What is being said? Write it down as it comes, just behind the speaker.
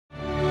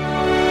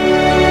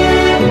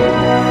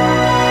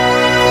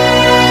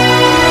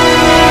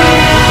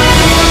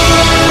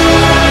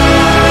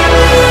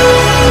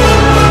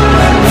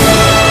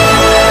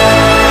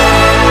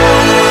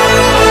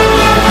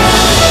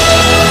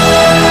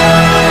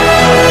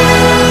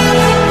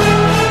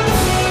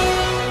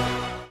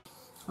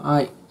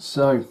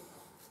So,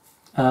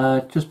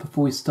 just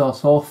before we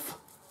start off,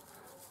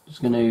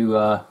 just going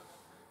to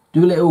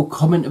do a little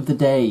comment of the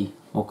day,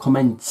 or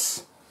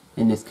comments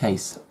in this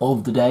case,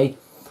 of the day.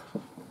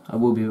 I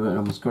will be putting it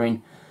on the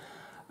screen.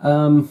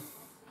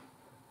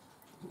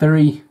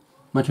 Very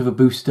much of a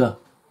booster,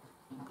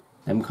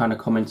 them kind of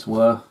comments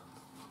were.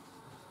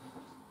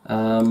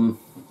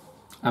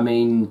 I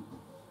mean,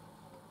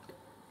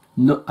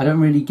 I don't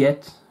really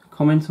get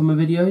comments on my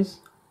videos,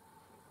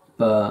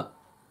 but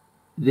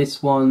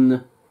this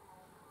one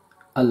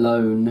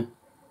alone,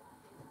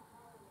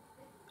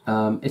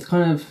 it's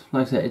kind of,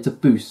 like I said, it's a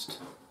boost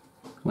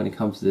when it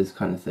comes to this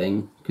kind of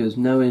thing, because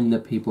knowing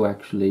that people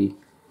actually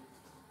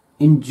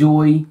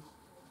enjoy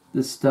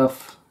the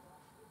stuff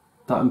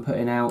that I'm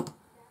putting out,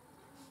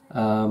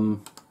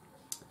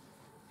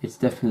 it's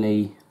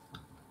definitely,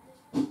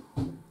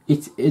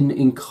 it's an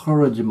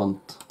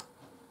encouragement.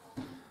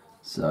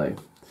 So,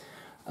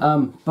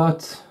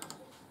 but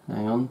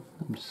hang on,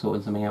 I'm just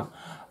sorting something out.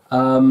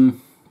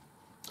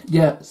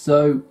 Yeah,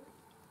 so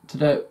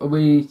today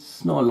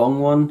it's not a long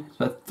one, it's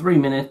about 3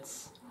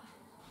 minutes,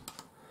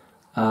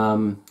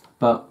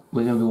 but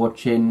we're going to be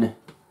watching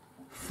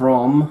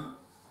from,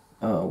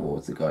 what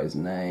was the guy's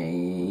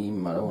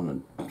name? I don't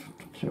want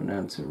to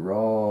pronounce it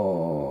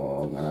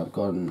wrong, and I've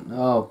gone,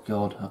 oh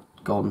god, I've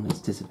gone,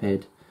 it's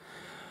disappeared.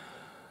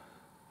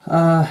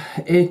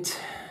 It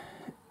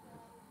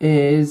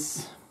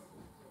is,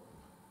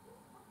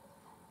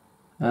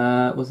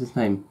 what's his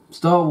name?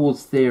 Star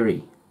Wars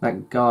Theory,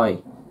 that guy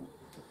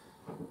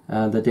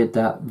that did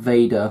that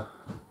Vader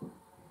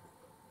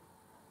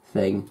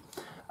thing.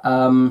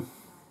 We're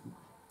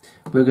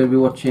going to be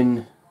watching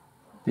a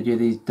video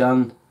that he's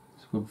done.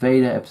 It's called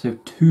Vader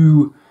Episode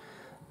 2,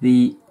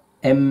 the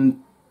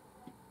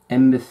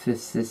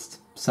Amethyst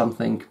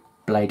something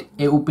blade.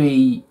 It will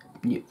be,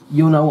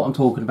 you'll know what I'm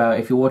talking about.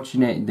 If you're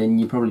watching it, then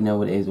you probably know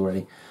what it is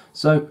already.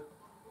 So,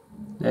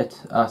 let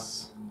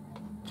us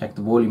check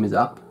the volume is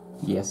up.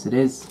 Yes, it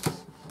is.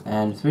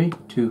 And 3,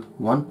 2,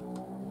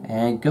 1,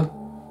 and go.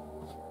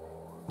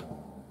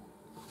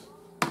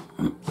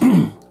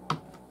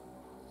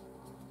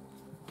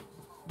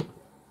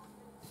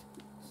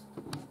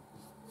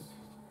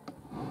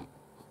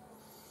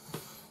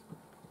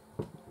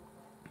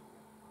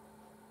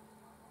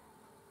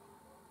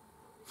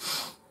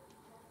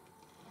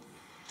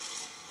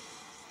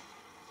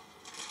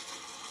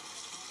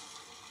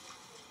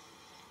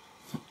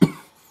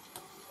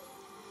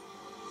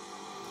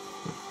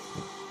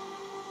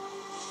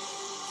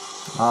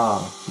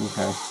 Ah,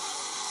 okay.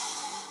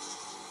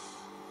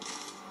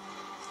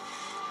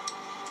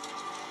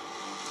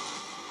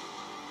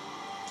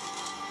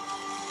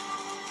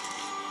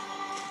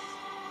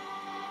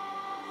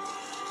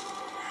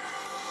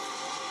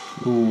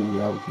 Ooh,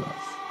 that was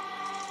nice.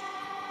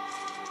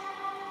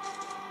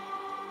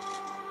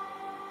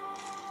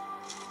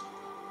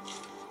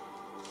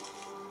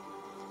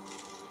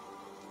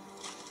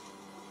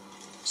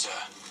 Sir,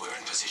 we're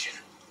in position.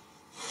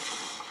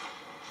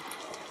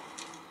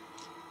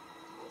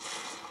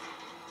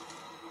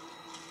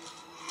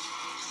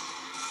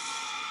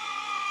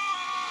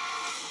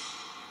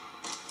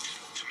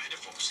 Commander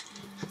Force,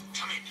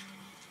 come in.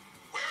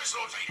 Where is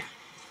Lord Vader?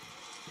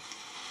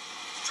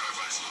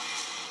 Troopers,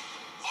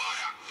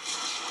 fire!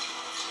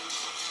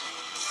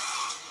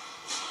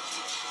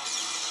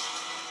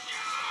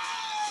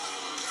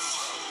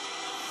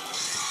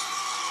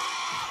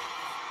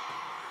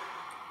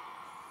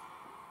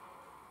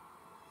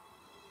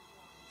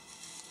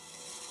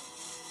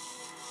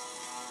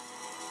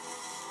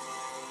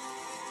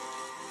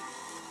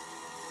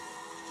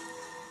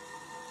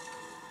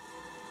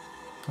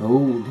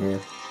 Oh dear.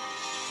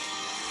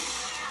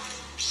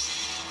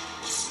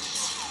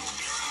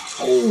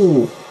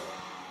 Oh!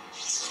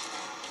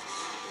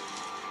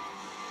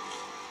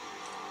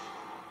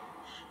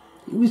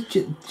 He was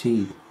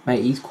gee,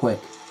 mate, he's quick.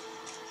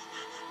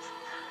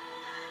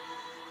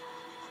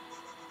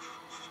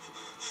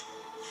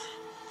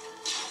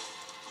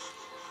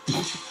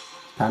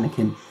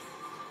 Panicking.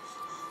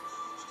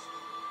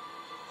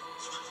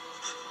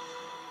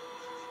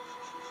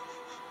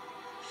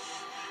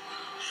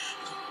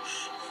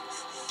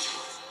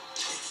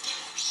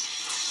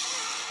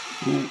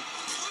 Ooh.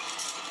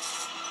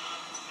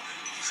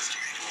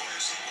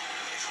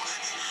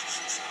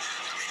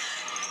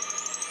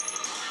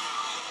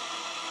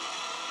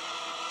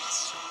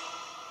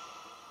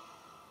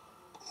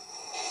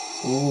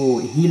 Oh,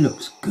 he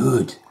looks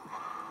good.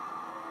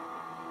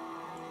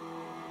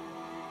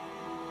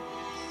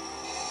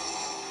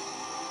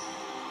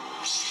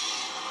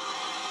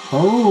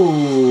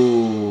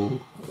 Oh,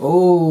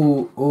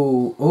 oh,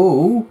 oh,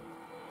 oh.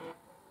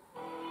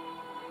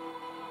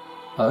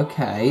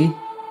 Okay.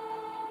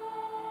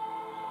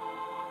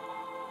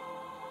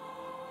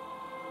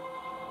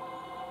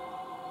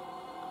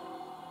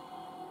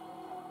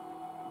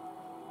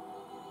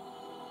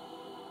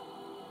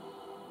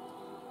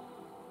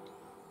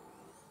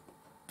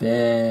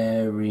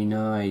 Very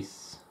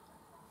nice.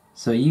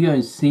 So you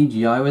going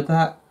CGI with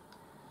that?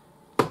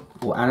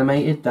 Or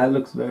animated? That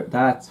looks very,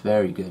 that's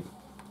very good.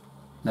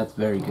 That's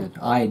very good.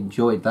 I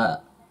enjoyed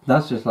that.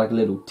 That's just like a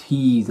little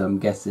tease, I'm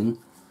guessing.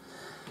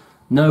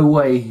 No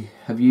way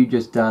have you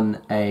just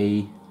done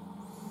a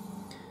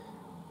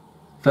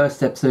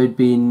first episode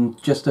being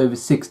just over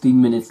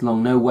 16 minutes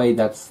long. No way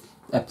that's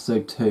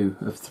episode 2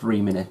 of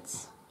 3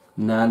 minutes.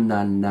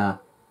 Nah.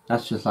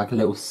 That's just like a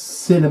little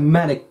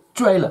cinematic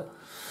trailer.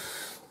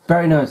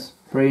 Very nice.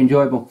 Very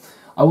enjoyable.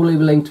 I will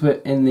leave a link to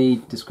it in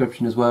the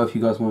description as well if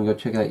you guys want to go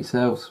check it out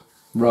yourselves,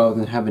 rather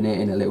than having it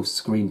in a little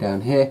screen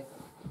down here.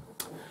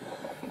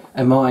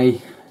 And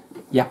my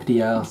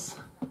yappity ass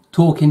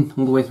talking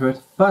all the way through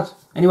it. But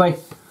anyway,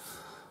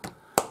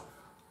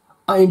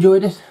 I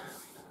enjoyed it.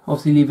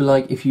 Obviously leave a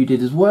like if you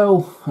did as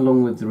well,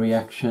 along with the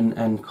reaction,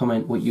 and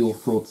comment what your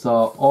thoughts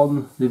are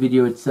on the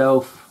video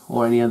itself,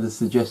 or any other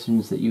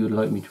suggestions that you would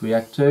like me to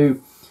react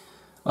to,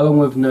 along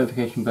with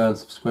notification bell and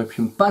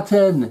subscription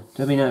button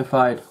to be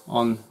notified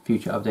on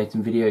future updates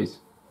and videos.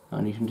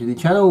 I'm new to the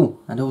channel,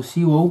 and I will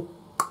see you all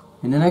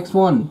in the next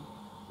one.